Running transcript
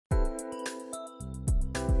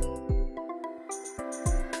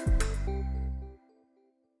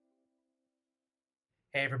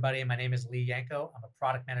Hey everybody, my name is Lee Yanko. I'm a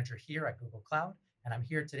product manager here at Google Cloud, and I'm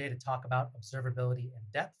here today to talk about observability in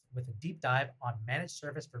depth with a deep dive on managed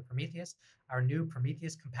service for Prometheus, our new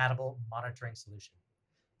Prometheus-compatible monitoring solution.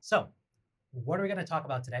 So, what are we going to talk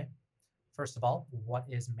about today? First of all, what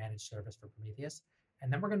is managed service for Prometheus?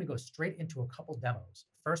 And then we're going to go straight into a couple demos.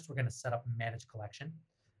 First, we're going to set up managed collection.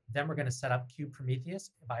 Then we're going to set up kubeprometheus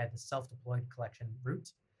via the self-deployed collection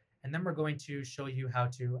route. And then we're going to show you how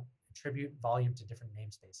to attribute volume to different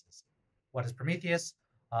namespaces. What is Prometheus?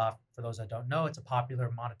 For those that don't know, it's a popular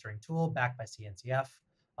monitoring tool backed by CNCF,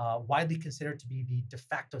 widely considered to be the de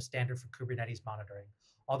facto standard for Kubernetes monitoring.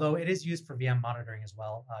 Although it is used for VM monitoring as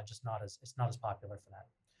well, it's not as popular for that.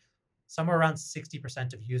 Somewhere around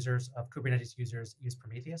 60% of Kubernetes users use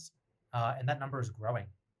Prometheus, and that number is growing.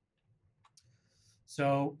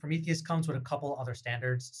 So Prometheus comes with a couple other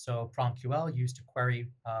standards. So PromQL used to query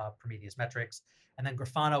Prometheus metrics. And then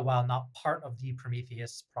Grafana, while not part of the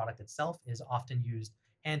Prometheus product itself, is often used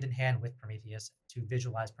hand in hand with Prometheus to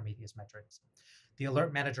visualize Prometheus metrics. The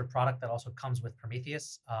Alert Manager product that also comes with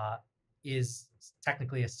Prometheus is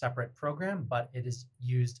technically a separate program, but it is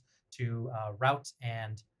used to route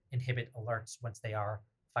and inhibit alerts once they are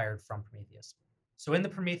fired from Prometheus. So in the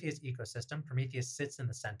Prometheus ecosystem, Prometheus sits in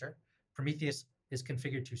the center. Prometheus is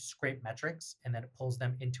configured to scrape metrics, and then it pulls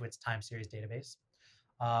them into its time series database.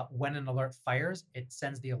 When an alert fires, it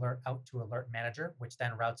sends the alert out to Alert Manager, which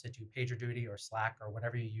then routes it to PagerDuty or Slack or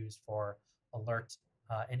whatever you use for alert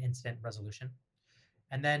and incident resolution.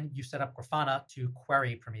 And then you set up Grafana to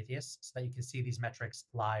query Prometheus so that you can see these metrics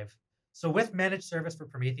live. So with managed service for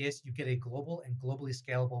Prometheus, you get a global and globally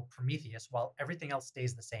scalable Prometheus while everything else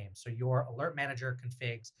stays the same. So your Alert Manager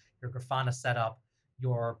configs, your Grafana setup,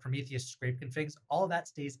 your Prometheus scrape configs, all of that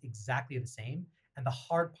stays exactly the same. And the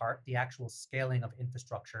hard part, the actual scaling of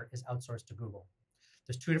infrastructure, is outsourced to Google.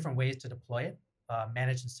 There's two different ways to deploy it,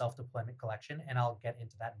 managed and self-deployment collection, and I'll get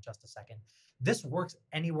into that in just a second. This works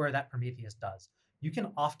anywhere that Prometheus does. You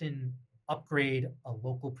can often upgrade a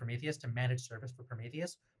local Prometheus to managed service for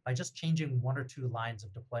Prometheus by just changing one or two lines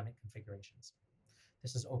of deployment configurations.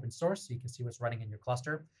 This is open source, so you can see what's running in your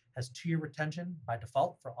cluster. Has 2-year retention by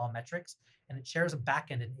default for all metrics, and it shares a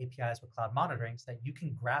backend and APIs with cloud monitoring so that you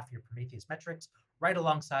can graph your Prometheus metrics right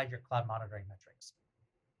alongside your cloud monitoring metrics.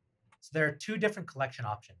 So there are two different collection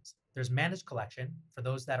options. There's managed collection for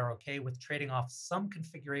those that are okay with trading off some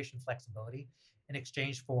configuration flexibility in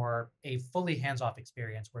exchange for a fully hands-off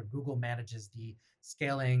experience where Google manages the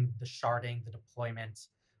scaling, the sharding, the deployment,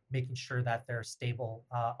 making sure that they're stable,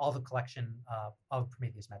 all the collection of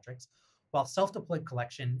Prometheus metrics. While self-deployed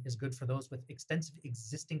collection is good for those with extensive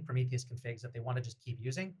existing Prometheus configs that they want to just keep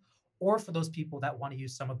using, or for those people that want to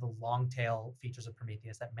use some of the long tail features of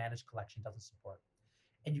Prometheus that managed collection doesn't support.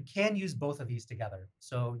 And you can use both of these together.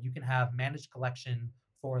 So you can have managed collection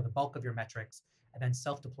for the bulk of your metrics, and then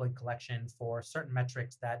self-deployed collection for certain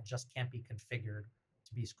metrics that just can't be configured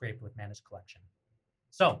to be scraped with managed collection.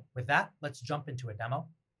 So with that, let's jump into a demo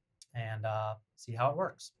and see how it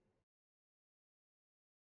works.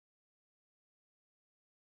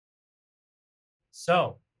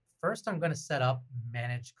 So first, I'm going to set up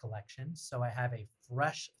managed collection. So I have a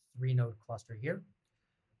fresh 3-node cluster here.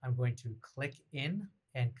 I'm going to click in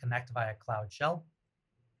and connect via Cloud Shell.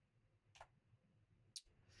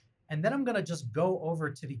 And then I'm going to just go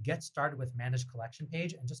over to the Get Started with Managed Collection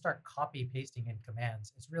page and just start copy pasting in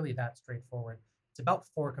commands. It's really that straightforward. It's about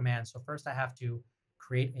 4 commands. So first I have to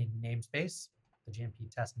create a namespace, the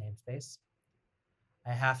GMP test namespace.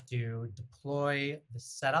 I have to deploy the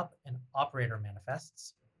setup and operator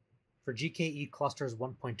manifests. For GKE clusters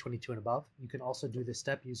 1.22 and above, you can also do this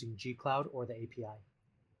step using gcloud or the API.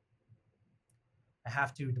 I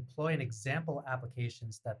have to deploy an example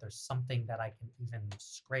applications that there's something that I can even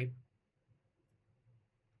scrape.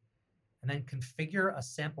 And then configure a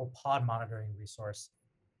sample pod monitoring resource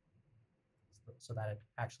so that it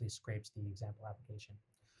actually scrapes the example application.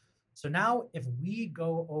 So now if we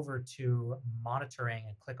go over to monitoring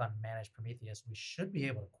and click on Manage Prometheus, we should be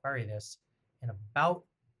able to query this in about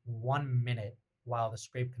 1 minute while the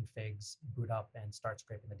scrape configs boot up and start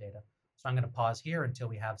scraping the data. So I'm going to pause here until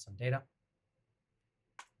we have some data.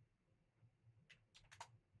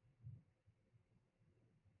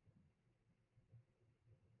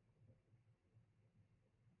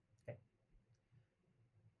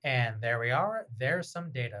 And there we are. There's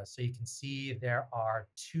some data. So you can see there are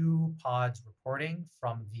 2 pods reporting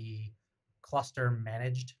from the cluster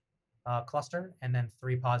managed cluster, and then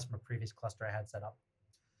 3 pods from a previous cluster I had set up.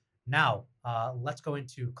 Now, let's go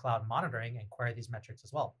into cloud monitoring and query these metrics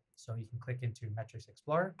as well. So you can click into Metrics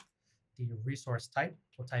Explorer. The resource type,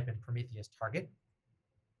 we'll type in Prometheus target.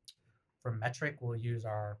 For metric, we'll use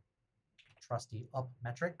our trusty up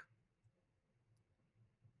metric.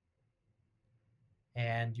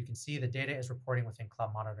 And you can see the data is reporting within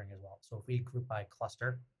cloud monitoring as well. So if we group by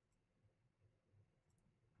cluster,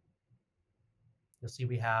 you'll see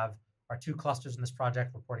we have our 2 clusters in this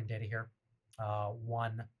project reporting data here,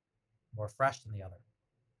 one more fresh than the other.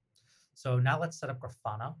 So now let's set up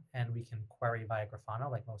Grafana, and we can query via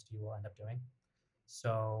Grafana like most of you will end up doing.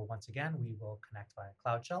 So once again, we will connect via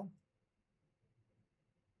Cloud Shell.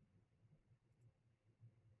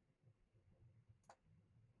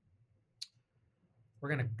 We're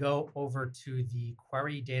going to go over to the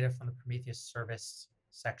query data from the Prometheus service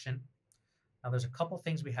section. Now there's a couple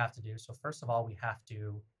things we have to do. So first of all, we have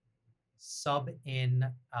to sub in,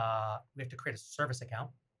 we have to create a service account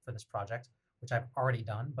for this project, which I've already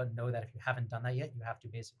done, but know that if you haven't done that yet, you have to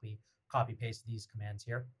basically copy paste these commands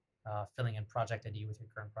here, filling in project ID with your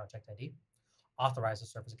current project ID. Authorize a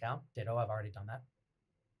service account, ditto, I've already done that.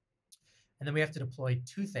 And then we have to deploy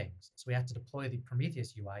 2 things. So we have to deploy the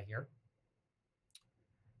Prometheus UI here.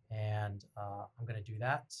 And I'm going to do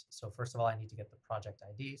that. So first of all, I need to get the project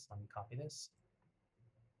ID. So let me copy this.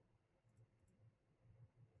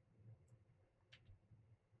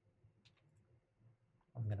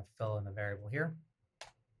 I'm going to fill in the variable here.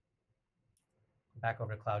 Go back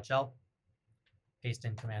over to Cloud Shell. Paste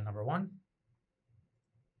in command number 1.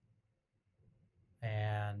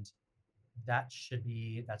 And that should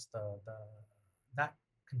be, that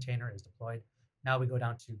container is deployed. Now we go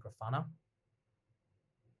down to Grafana.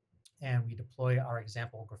 And we deploy our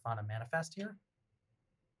example Grafana manifest here.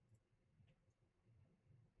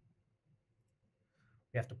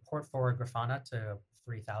 We have to port forward Grafana to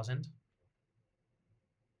 3000.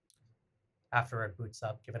 After it boots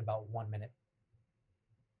up, give it about 1 minute.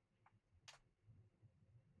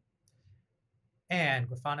 And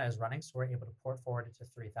Grafana is running, so we're able to port forward it to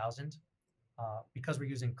 3000. Because we're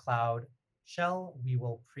using Cloud Shell, we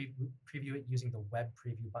will preview it using the web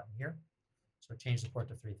preview button here. So change the port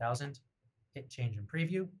to 3000, hit change in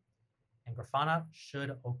preview, and Grafana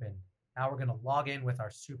should open. Now we're going to log in with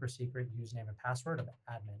our super secret username and password of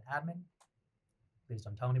admin. Please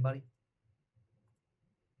don't tell anybody.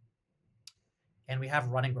 And we have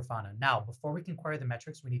running Grafana. Now, before we can query the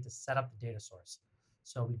metrics, we need to set up the data source.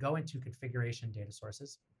 So we go into configuration data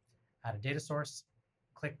sources, add a data source,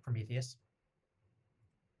 click Prometheus.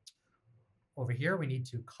 Over here, we need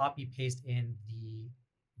to copy paste in the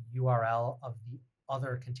URL of the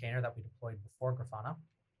other container that we deployed before Grafana.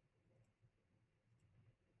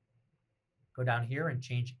 Go down here and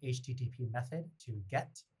change HTTP method to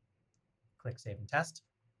get. Click Save and Test.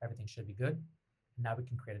 Everything should be good. And now we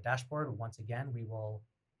can create a dashboard. Once again, we're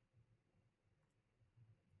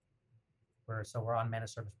on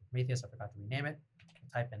Managed Service for Prometheus. I forgot to rename it.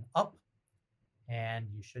 Type in up, and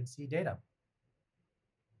you should see data.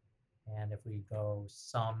 And if we go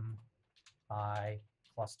sum by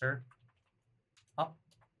cluster up,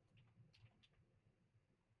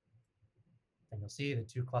 then you'll see the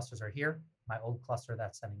 2 clusters are here. My old cluster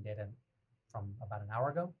that's sending data from about an hour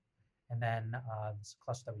ago, and then this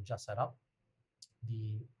cluster that we just set up,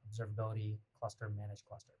 the observability cluster, managed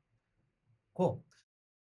cluster. Cool.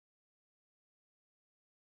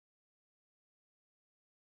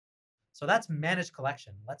 So that's managed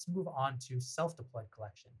collection. Let's move on to self-deployed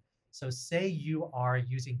collection. So say you are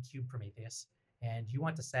using Prometheus and you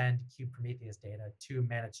want to send Prometheus data to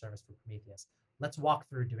managed service for Prometheus. Let's walk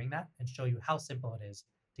through doing that and show you how simple it is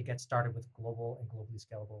to get started with global and globally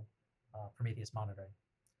scalable Prometheus monitoring.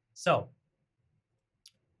 So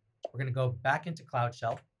we're going to go back into Cloud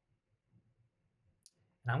Shell.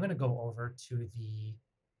 And I'm going to go over to the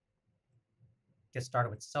get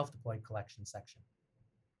started with self-deployed collection section.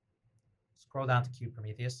 Scroll down to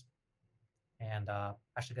Prometheus. And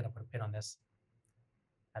actually going to put a pin on this.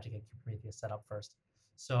 I have to get Prometheus set up first.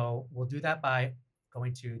 So we'll do that by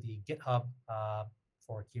going to the GitHub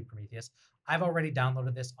for Prometheus. I've already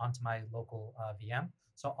downloaded this onto my local VM.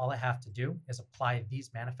 So all I have to do is apply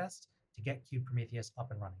these manifests to get Prometheus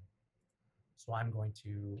up and running. So I'm going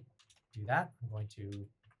to do that. I'm going to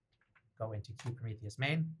go into Prometheus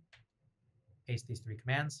main, paste these 3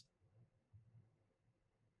 commands.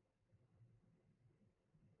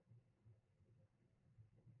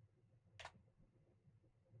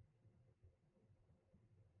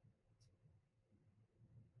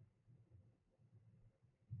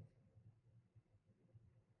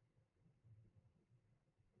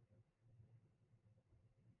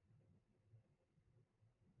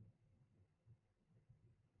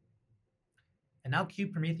 And now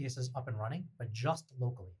Prometheus is up and running, but just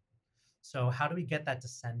locally. So how do we get that to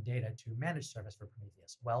send data to managed service for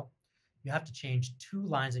Prometheus? Well, you have to change 2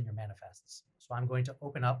 lines in your manifests. So I'm going to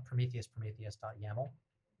open up prometheus.yaml.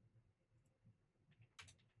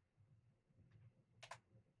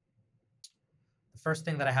 The first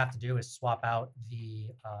thing that I have to do is swap out the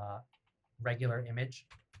regular image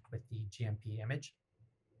with the GMP image.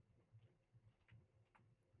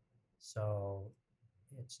 So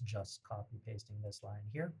it's just copy pasting this line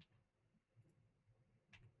here.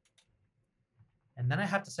 And then I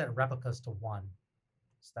have to set replicas to 1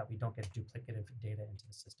 so that we don't get duplicative data into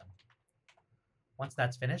the system. Once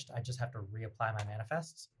that's finished, I just have to reapply my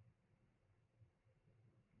manifests.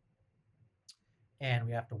 And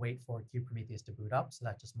we have to wait for Prometheus to boot up, so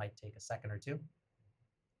that just might take a second or two.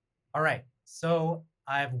 All right, so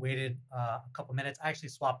I've waited a couple minutes. I actually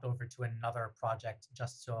swapped over to another project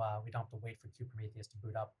just so we don't have to wait for Prometheus to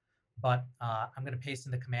boot up. But I'm going to paste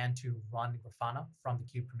in the command to run Grafana from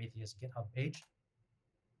the Prometheus GitHub page.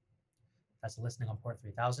 That's listening on port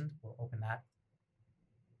 3000. We'll open that.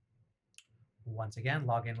 Once again,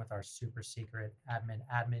 log in with our super secret admin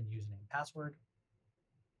username and password.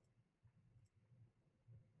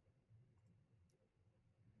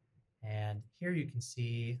 And here you can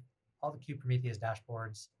see all the Prometheus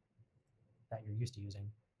dashboards that you're used to using.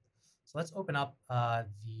 So let's open up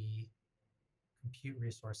the compute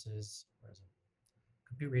resources. Where is it?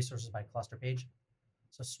 Compute resources by cluster page.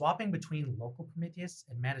 So swapping between local Prometheus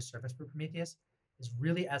and managed service for Prometheus is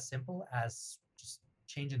really as simple as just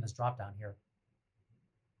changing this dropdown here.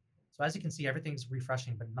 So as you can see, everything's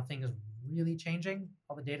refreshing, but nothing is really changing.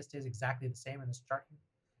 All the data stays exactly the same in this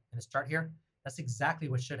chart here. That's exactly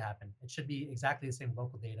what should happen. It should be exactly the same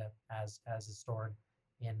local data as is stored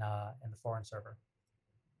in the foreign server.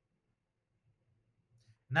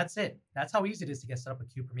 And that's it. That's how easy it is to get set up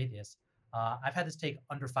with Prometheus. I've had this take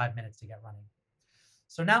under 5 minutes to get running.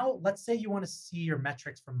 So now let's say you want to see your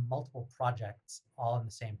metrics from multiple projects all in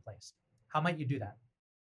the same place. How might you do that?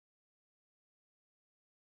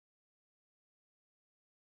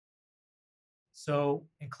 So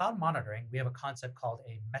in cloud monitoring, we have a concept called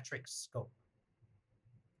a metric scope.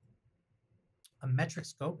 A metric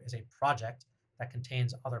scope is a project that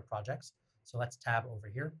contains other projects. So let's tab over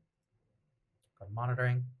here, go to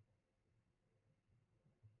monitoring.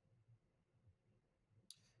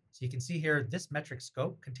 So you can see here, this metric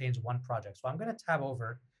scope contains 1 project. So I'm going to tab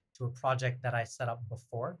over to a project that I set up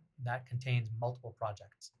before that contains multiple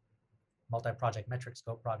projects, multi-project metric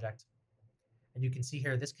scope project. And you can see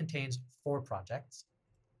here, this contains 4 projects.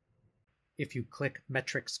 If you click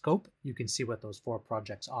metric scope, you can see what those 4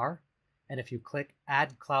 projects are. And if you click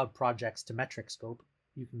add cloud projects to metric scope,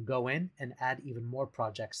 you can go in and add even more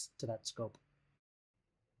projects to that scope.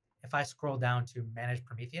 If I scroll down to manage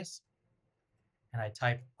Prometheus and I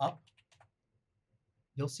type up,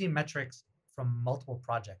 you'll see metrics from multiple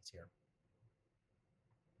projects here.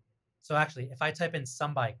 So actually, if I type in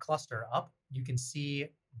sum by cluster up, you can see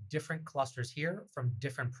different clusters here from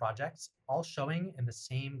different projects, all showing in the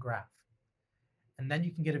same graph. And then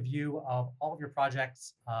you can get a view of all of your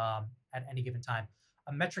projects at any given time.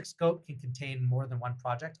 A metric scope can contain more than 1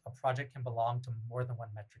 project. A project can belong to more than 1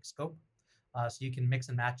 metric scope. So you can mix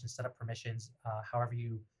and match and set up permissions however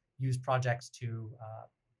you use projects to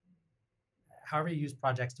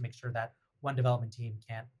make sure that one development team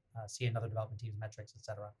can't see another development team's metrics,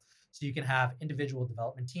 etc. So you can have individual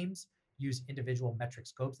development teams use individual metric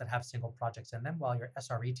scopes that have single projects in them, while your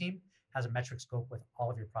SRE team has a metric scope with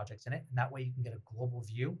all of your projects in it. And that way you can get a global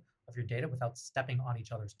view of your data without stepping on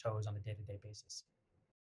each other's toes on a day-to-day basis.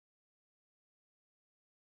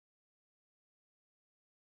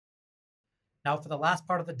 Now for the last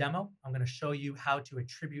part of the demo, I'm going to show you how to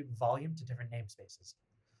attribute volume to different namespaces.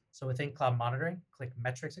 So within Cloud Monitoring, click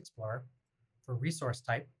Metrics Explorer. For resource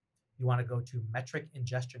type, you want to go to Metric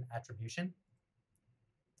Ingestion Attribution.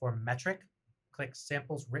 For metric, click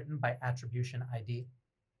Samples Written by Attribution ID.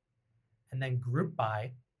 And then Group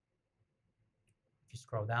By, if you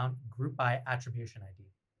scroll down, Group By Attribution ID.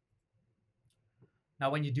 Now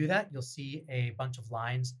when you do that, you'll see a bunch of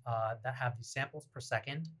lines that have the samples per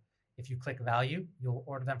second. If you click value, you'll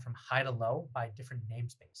order them from high to low by different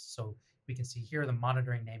namespace. So we can see here the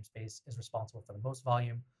monitoring namespace is responsible for the most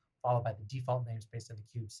volume, followed by the default namespace and the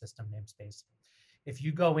cube system namespace. If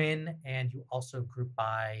you go in and you also group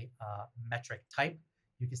by metric type,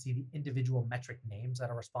 you can see the individual metric names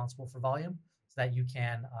that are responsible for volume so that you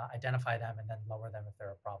can identify them and then lower them if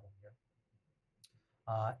they're a problem here.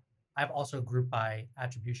 I've also grouped by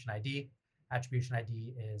attribution ID. Attribution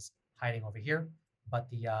ID is hiding over here, but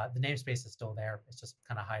the namespace is still there. It's just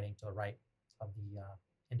kind of hiding to the right of the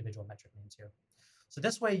individual metric names here. So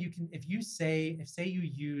this way you can, if say you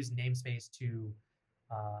use namespace to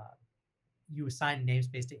you assign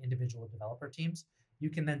namespace to individual developer teams, you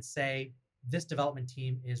can then say, this development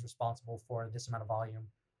team is responsible for this amount of volume.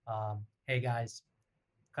 Hey guys,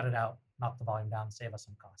 cut it out, knock the volume down, save us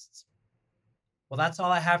some costs. Well, that's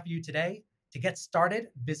all I have for you today. To get started,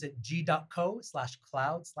 visit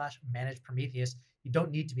g.co/cloud/manage Prometheus. You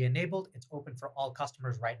don't need to be enabled. It's open for all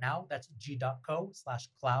customers right now. That's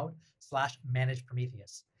g.co/cloud/manage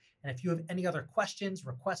Prometheus. And if you have any other questions,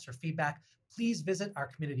 requests, or feedback, please visit our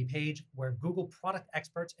community page where Google product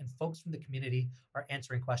experts and folks from the community are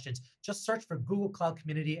answering questions. Just search for Google Cloud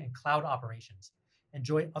Community and Cloud Operations.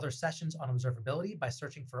 Enjoy other sessions on observability by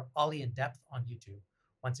searching for Ollie in Depth on YouTube.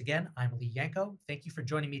 Once again, I'm Lee Yanko. Thank you for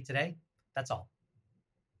joining me today. That's all.